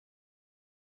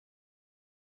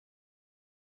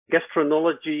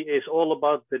Gastronology is all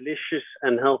about delicious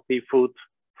and healthy food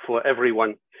for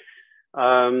everyone.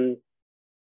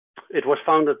 It was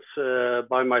founded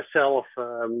by myself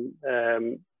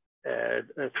 3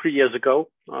 years ago.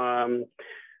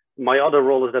 My other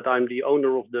role is that I'm the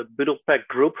owner of the Budelpack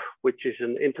Group, which is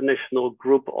an international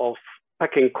group of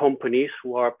packing companies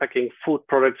who are packing food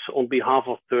products on behalf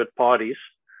of third parties.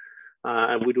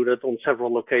 And we do that on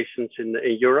several locations in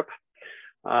Europe.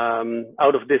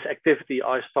 Out of this activity,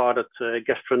 I started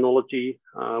Gastronology.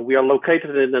 We are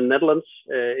located in the Netherlands,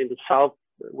 in the south,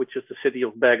 which is the city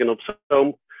of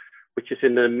Bergen-op-Zoom, which is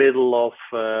in the middle of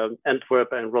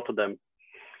Antwerp and Rotterdam.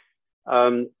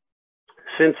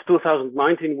 Since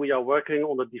 2019, we are working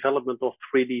on the development of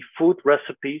 3D food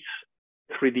recipes,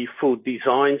 3D food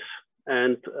designs,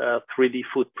 and 3D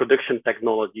food production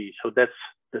technology. So that's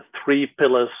the 3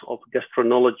 pillars of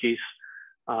Gastronology's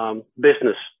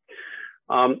business.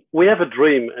 We have a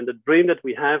dream, and the dream that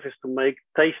we have is to make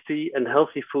tasty and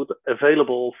healthy food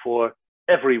available for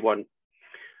everyone,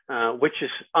 which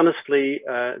is honestly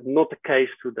not the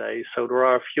case today. So there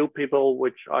are a few people,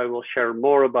 which I will share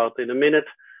more about in a minute,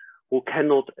 who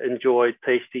cannot enjoy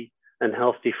tasty and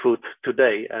healthy food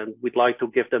today. And we'd like to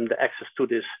give them the access to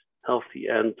this healthy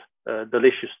and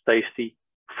delicious, tasty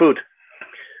food.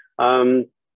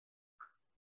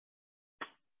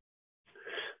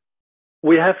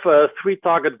 We have 3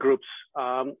 target groups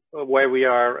where we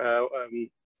are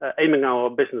aiming our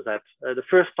business at. The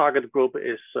first target group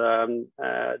is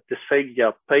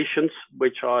dysphagia patients,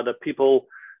 which are the people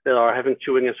that are having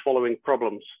chewing and swallowing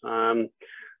problems.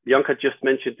 Bianca just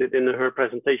mentioned it in her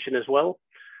presentation as well.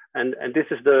 And this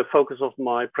is the focus of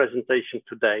my presentation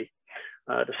today.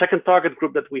 The second target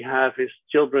group that we have is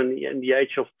children in the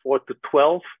age of 4 to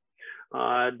 12.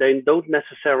 They don't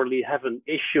necessarily have an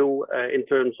issue in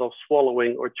terms of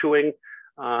swallowing or chewing.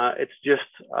 It's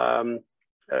just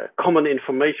common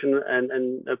information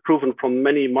and proven from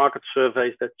many market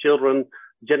surveys that children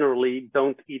generally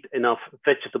don't eat enough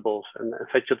vegetables, and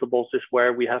vegetables is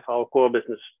where we have our core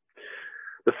business.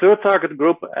 The third target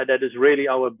group, that is really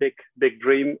our big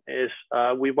dream, is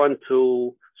we want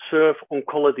to serve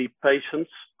oncology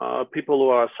patients, people who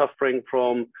are suffering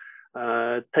from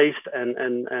taste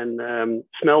and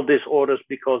smell disorders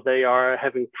because they are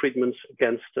having treatments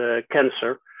against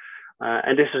cancer.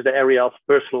 And this is the area of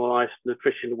personalized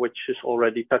nutrition, which is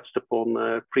already touched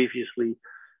upon previously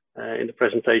in the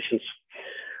presentations.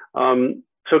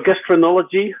 So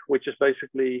gastronology, which is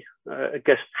basically a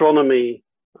gastronomy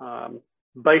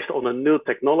based on a new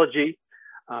technology,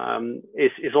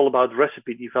 is all about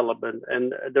recipe development.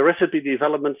 And the recipe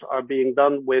developments are being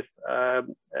done with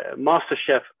Master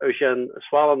Chef Eugène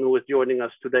Swalen, who is joining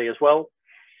us today as well.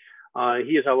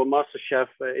 He is our Master Chef,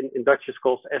 in Dutch it's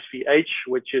called SVH,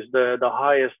 which is the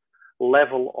highest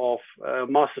level of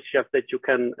Master Chef that you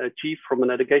can achieve from an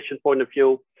education point of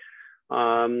view.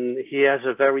 He has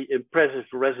a very impressive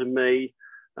resume,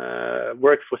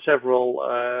 worked for several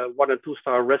 1- and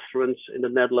 2-star restaurants in the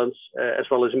Netherlands, as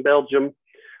well as in Belgium.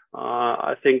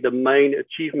 I think the main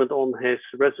achievement on his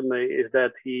resume is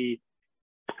that he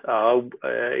was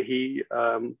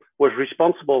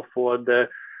responsible for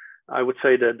I would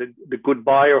say the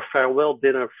goodbye or farewell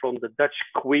dinner from the Dutch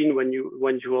Queen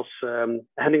when she was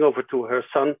handing over to her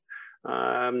son.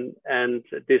 And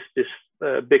this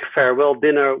big farewell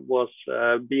dinner was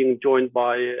being joined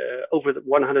by over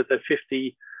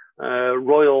 150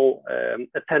 royal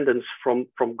attendants from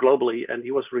globally, and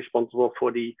he was responsible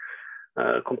for the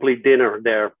complete dinner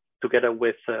there, together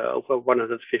with over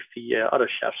 150 other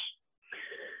chefs.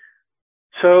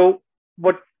 So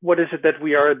what is it that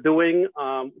we are doing?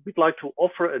 We'd like to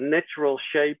offer a natural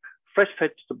shape, fresh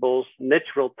vegetables,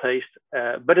 natural taste,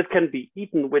 but it can be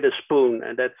eaten with a spoon,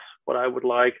 and that's what I would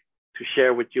like to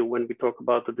share with you when we talk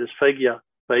about the dysphagia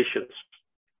patients.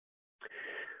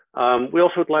 We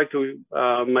also would like to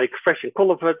make fresh and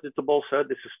colored vegetables.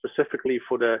 This is specifically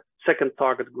for the second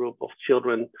target group of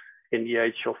children in the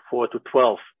age of 4 to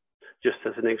 12, just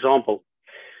as an example.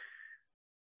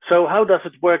 So how does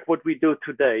it work, what we do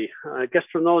today?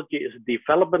 Gastronology is a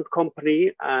development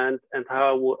company, and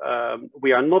how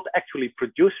we are not actually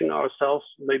producing ourselves.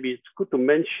 Maybe it's good to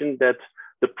mention that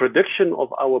the production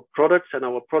of our products and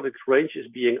our product range is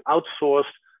being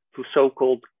outsourced to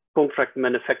so-called contract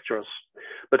manufacturers.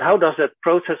 But how does that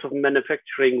process of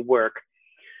manufacturing work?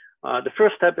 The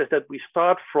first step is that we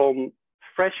start from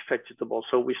fresh vegetables.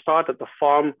 So we start at the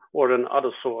farm or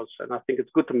another source, and I think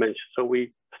it's good to mention. So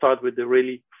we start with the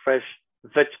really fresh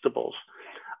vegetables.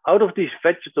 Out of these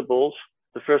vegetables,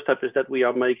 the first step is that we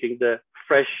are making the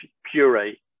fresh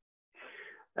puree.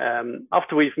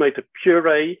 After we've made the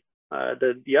puree,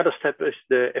 The other step is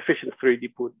the efficient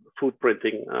 3D food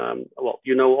printing. Well,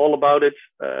 you know all about it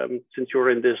since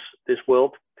you're in this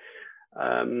world.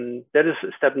 That is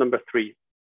step number 3.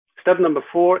 Step number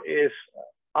 4 is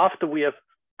after we have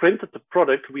printed the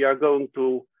product, we are going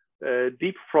to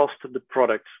defrost the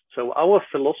product. So our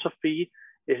philosophy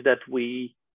is that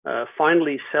we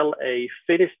finally sell a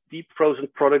finished deep frozen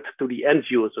product to the end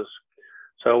users.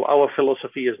 So our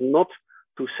philosophy is not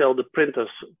to sell the printers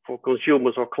for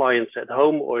consumers or clients at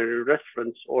home or in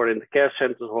restaurants or in the care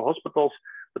centers or hospitals,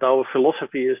 but our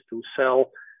philosophy is to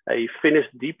sell a finished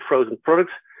deep frozen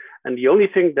product. And the only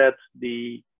thing that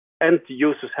the end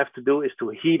users have to do is to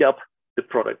heat up the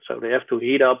product. So they have to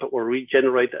heat up or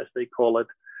regenerate, as they call it,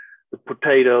 the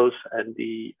potatoes and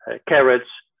the carrots,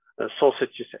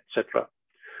 sausages, etc.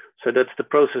 So that's the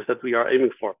process that we are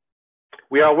aiming for.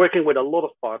 We are working with a lot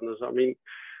of partners. I mean,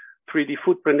 3D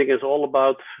food printing is all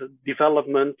about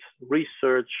development,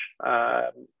 research,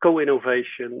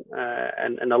 co-innovation,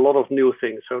 and a lot of new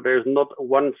things. So there's not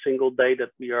one single day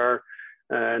that we are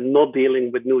not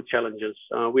dealing with new challenges.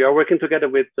 We are working together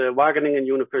with Wageningen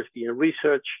University in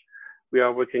research. We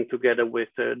are working together with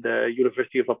the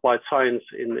University of Applied Science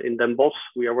in Den Bosch.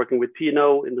 We are working with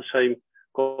TNO in the same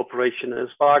cooperation as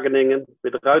Wageningen,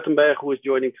 with Ruitenberg, who is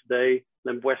joining today,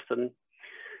 and Western.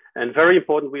 And very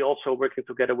important, we also working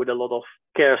together with a lot of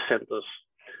care centers.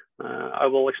 I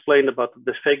will explain about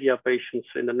the dysphagia patients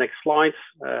in the next slides.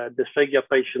 Dysphagia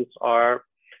patients are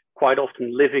quite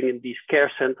often living in these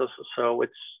care centers, so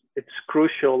it's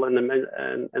crucial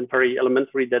and very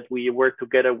elementary that we work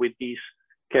together with these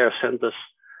care centers.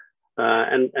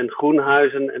 And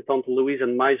Groenhuizen and Tante Louise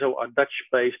and Meizo are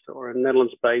Dutch-based or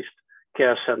Netherlands-based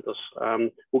care centers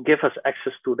who give us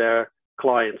access to their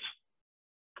clients.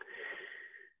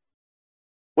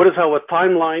 What is our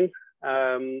timeline?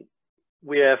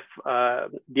 We have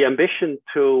the ambition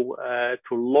to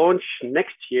launch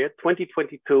next year,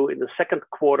 2022, in the second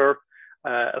quarter,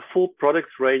 a full product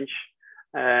range,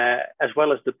 as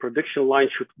well as the production line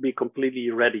should be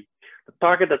completely ready. The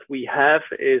target that we have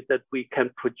is that we can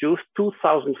produce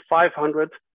 2,500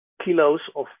 kilos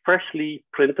of freshly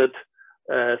printed,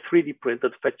 3D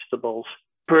printed vegetables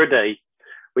per day,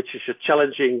 which is a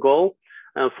challenging goal.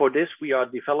 And for this, we are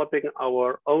developing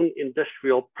our own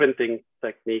industrial printing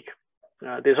technique.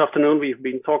 This afternoon, we've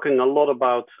been talking a lot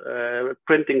about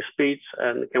printing speeds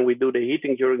and can we do the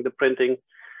heating during the printing.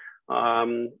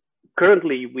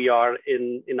 Currently, we are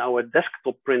in our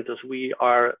desktop printers, we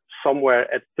are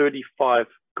somewhere at 35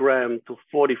 gram to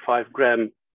 45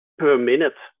 gram per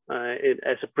minute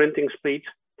as a printing speed.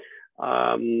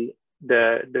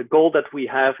 The goal that we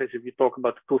have is, if you talk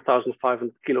about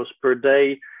 2,500 kilos per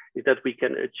day, is that we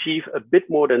can achieve a bit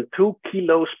more than 2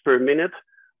 kilos per minute,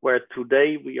 where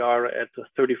today we are at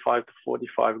 35 to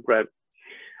 45 grams.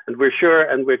 And we're sure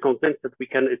and we're convinced that we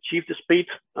can achieve the speed.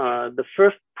 The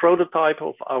first prototype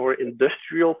of our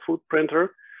industrial food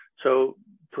printer. So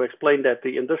to explain that,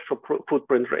 the industrial food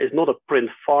printer is not a print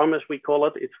farm, as we call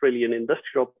it. It's really an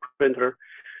industrial printer.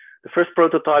 The first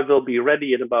prototype will be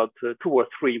ready in about 2 or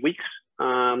 3 weeks,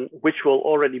 which will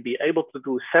already be able to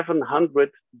do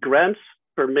 700 grams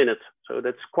per minute. So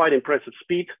that's quite impressive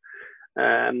speed.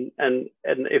 And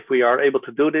if we are able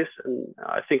to do this, and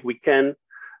I think we can,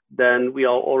 then we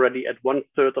are already at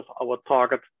 1/3 of our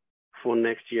target for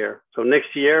next year. So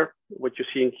next year, what you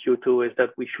see in Q2 is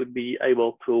that we should be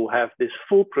able to have this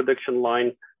full production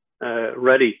line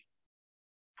ready.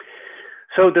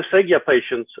 So dysphagia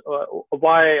patients,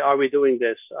 why are we doing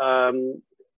this?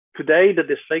 Today, the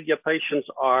dysphagia patients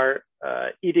are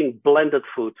eating blended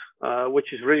food,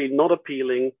 which is really not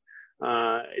appealing.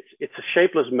 It's a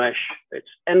shapeless mesh.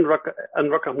 It's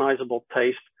unrecognizable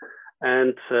taste.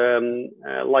 And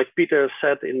like Peter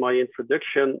said in my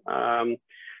introduction,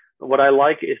 what I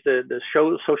like is the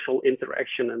social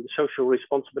interaction and the social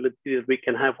responsibility that we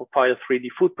can have via 3D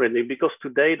food printing, because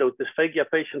today those dysphagia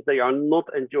patients, they are not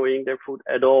enjoying their food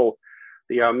at all.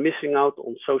 They are missing out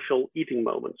on social eating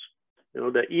moments. You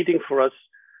know, the eating for us,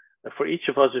 for each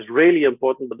of us, is really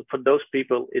important, but for those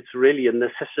people, it's really a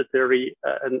necessity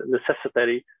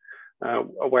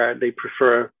where they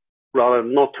prefer rather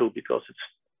not to, because it's,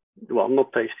 well,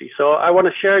 not tasty. So I want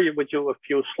to share with you a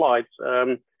few slides,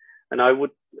 and I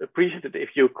would appreciate it if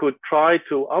you could try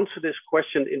to answer this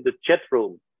question in the chat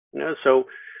room. You know, so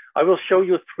I will show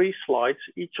you 3 slides,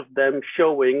 each of them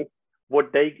showing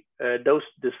what those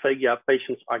dysphagia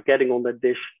patients are getting on their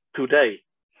dish today.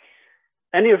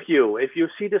 Any of you, if you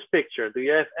see this picture, do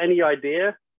you have any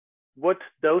idea what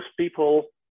those people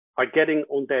are getting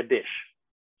on their dish?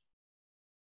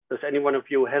 Does any one of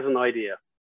you has an idea?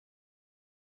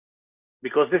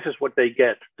 Because this is what they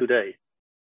get today.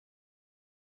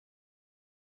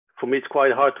 For me, it's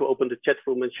quite hard to open the chat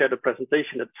room and share the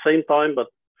presentation at the same time, but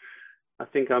I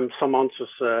think some answers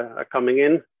are coming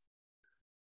in.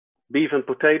 Beef and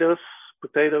potatoes,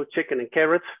 potato, chicken and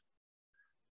carrot.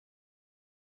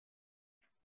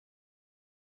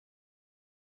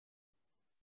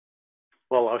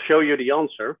 Well, I'll show you the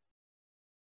answer.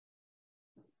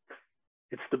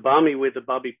 It's the bami with the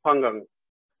babi panggang.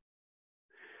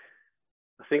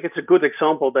 I think it's a good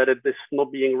example that it is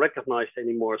not being recognized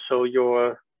anymore. So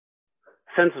your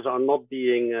senses are not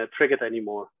being triggered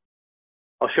anymore.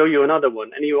 I'll show you another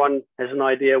one. Anyone has an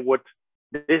idea what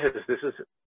this is? This is,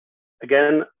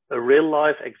 again, a real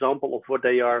life example of what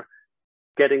they are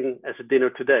getting as a dinner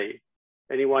today.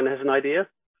 Anyone has an idea?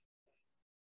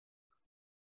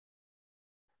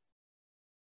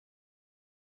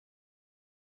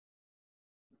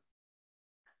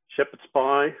 Shepherd's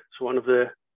pie is one of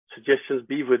the suggestions.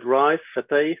 Beef with rice,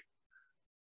 satay.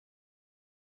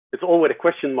 It's all with a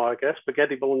question mark,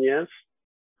 spaghetti bolognese.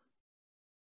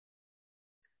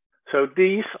 So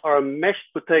these are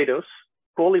mashed potatoes,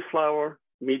 cauliflower,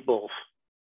 meatballs.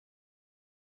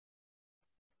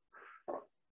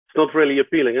 It's not really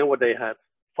appealing, what they had.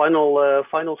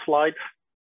 Final slide.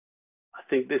 I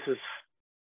think this is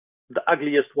the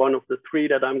ugliest one of the three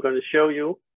that I'm going to show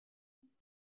you.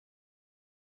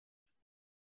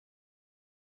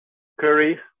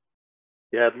 Curry.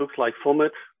 Yeah, it looks like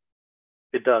vomit.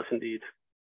 It does indeed.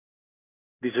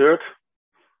 Dessert.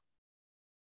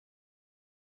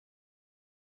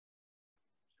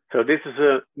 So this is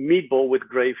a meatball with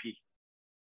gravy.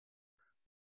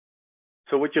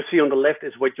 So what you see on the left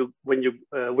is what you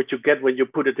get when you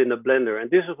put it in a blender, and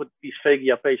this is what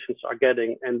dysphagia patients are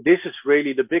getting. And this is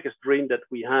really the biggest dream that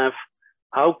we have.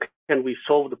 How can we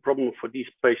solve the problem for these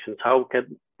patients? How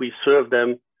can we serve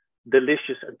them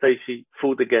delicious and tasty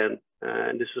food again?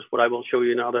 And this is what I will show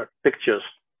you in other pictures.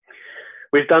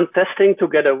 We've done testing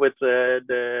together with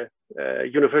the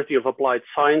University of Applied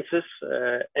Sciences,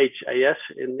 HAS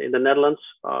in the Netherlands.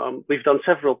 We've done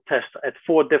several tests at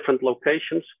 4 different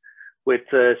locations with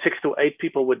 6 to 8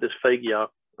 people with dysphagia,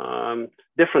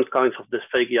 different kinds of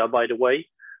dysphagia, by the way,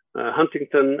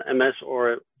 Huntington, MS,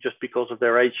 or just because of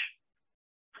their age.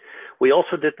 We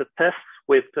also did the tests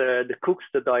with the cooks,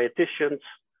 the dietitians,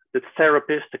 the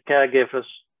therapists, the caregivers.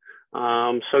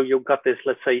 So you've got this,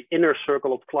 let's say, inner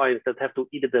circle of clients that have to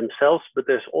eat it themselves, but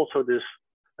there's also this,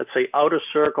 let's say, outer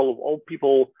circle of all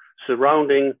people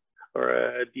surrounding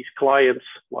these clients,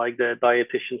 like the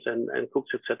dietitians and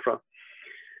cooks, etc.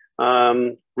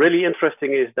 Really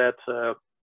interesting is that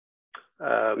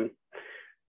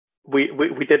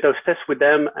we did those tests with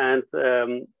them, and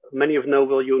many of you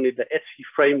will use the ETSI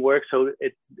framework, so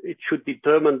it should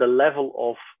determine the level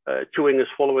of chewing and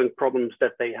swallowing problems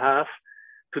that they have.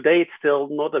 Today, it's still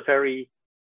not a very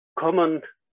common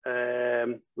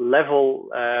level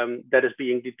that is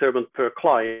being determined per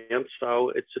client.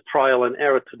 So it's a trial and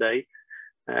error today.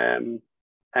 And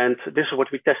this is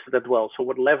what we tested as well. So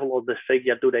what level of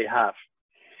dysphagia do they have?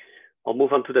 I'll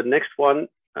move on to the next one.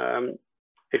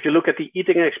 If you look at the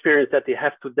eating experience that they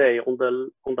have today, on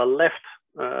the left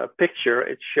picture,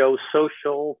 it shows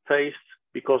social taste,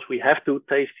 because we have to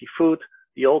tasty food,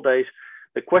 the old days.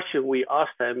 The question we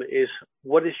asked them is,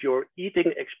 what is your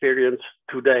eating experience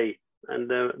today? And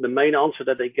the main answer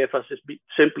that they give us is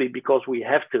simply because we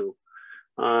have to.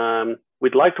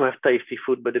 We'd like to have tasty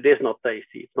food, but it is not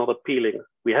tasty. It's not appealing.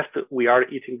 We are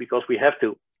eating because we have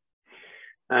to.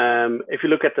 If you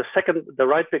look at the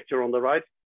right picture on the right,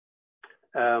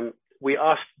 we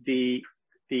asked the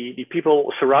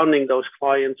people surrounding those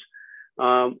clients,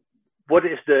 what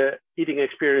is the eating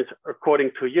experience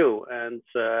according to you? And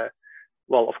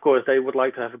well, of course, they would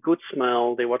like to have a good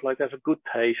smell. They would like to have a good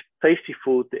taste, tasty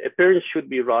food. The appearance should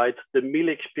be right. The meal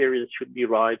experience should be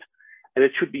right. And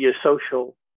it should be a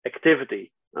social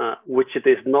activity, which it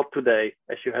is not today,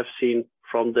 as you have seen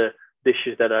from the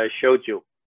dishes that I showed you.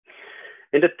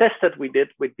 In the test that we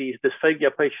did with these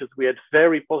dysphagia patients, we had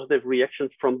very positive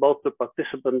reactions from both the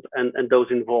participant and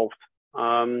those involved.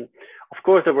 Of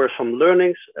course, there were some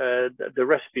learnings. The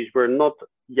recipes were not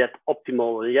yet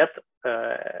optimal yet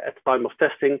at the time of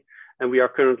testing, and we are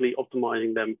currently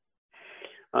optimizing them.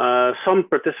 Some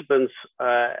participants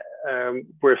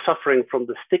were suffering from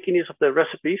the stickiness of the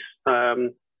recipes.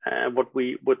 And what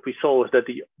we saw is that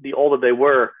the older they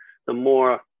were, the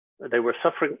more they were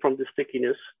suffering from the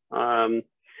stickiness.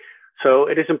 So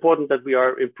it is important that we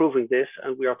are improving this,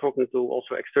 and we are talking to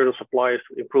also external suppliers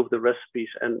to improve the recipes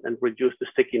and reduce the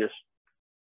stickiness.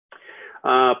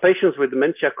 Patients with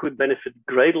dementia could benefit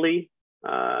greatly,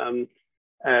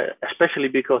 especially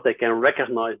because they can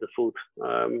recognize the food.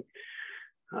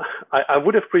 I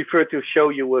would have preferred to show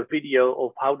you a video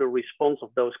of how the response of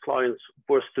those clients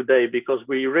was today, because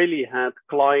we really had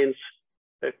clients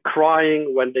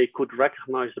crying when they could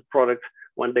recognize the product,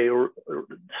 when they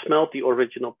smelled the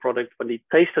original product, when they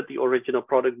tasted the original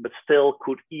product, but still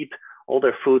could eat all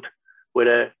their food with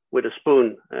a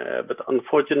spoon. But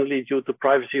unfortunately, due to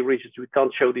privacy reasons, we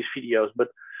can't show these videos. But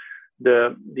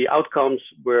the outcomes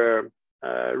were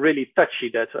really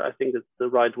touchy. I think that's the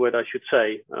right word I should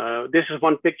say. This is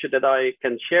one picture that I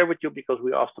can share with you because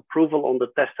we asked approval on the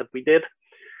test that we did.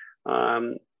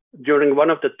 During one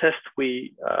of the tests,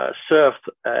 we served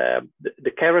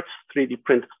the carrots, 3D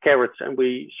printed carrots, and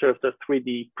we served a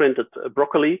 3D printed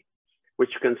broccoli,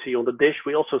 which you can see on the dish.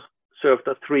 We also served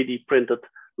a 3D printed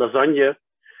lasagna.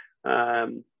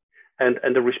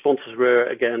 And the responses were,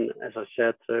 again, as I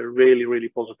said, really, really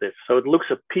positive. So it looks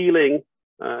appealing.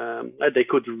 They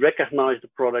could recognize the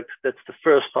product. That's the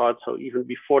first start. So even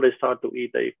before they start to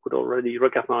eat, they could already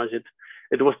recognize it.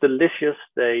 It was delicious.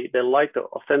 They liked the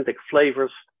authentic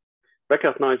flavors,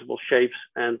 recognizable shapes.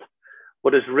 And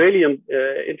what is really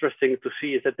interesting to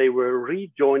see is that they were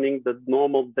rejoining the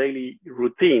normal daily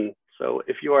routine. So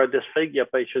if you are a dysphagia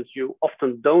patient, you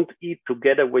often don't eat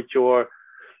together with your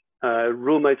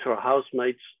roommates or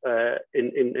housemates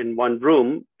in one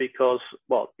room because,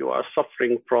 well, you are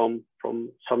suffering from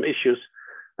some issues.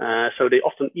 So they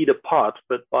often eat apart,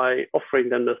 but by offering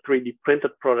them the 3D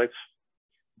printed products,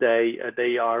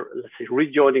 they are, let's say,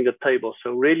 rejoining the table.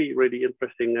 So really, really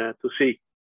interesting to see.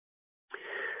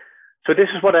 So this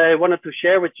is what I wanted to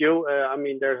share with you. I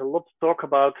mean, there's a lot to talk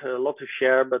about, a lot to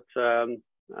share, but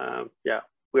yeah,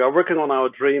 we are working on our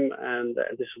dream, and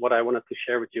this is what I wanted to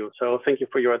share with you. So thank you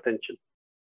for your attention.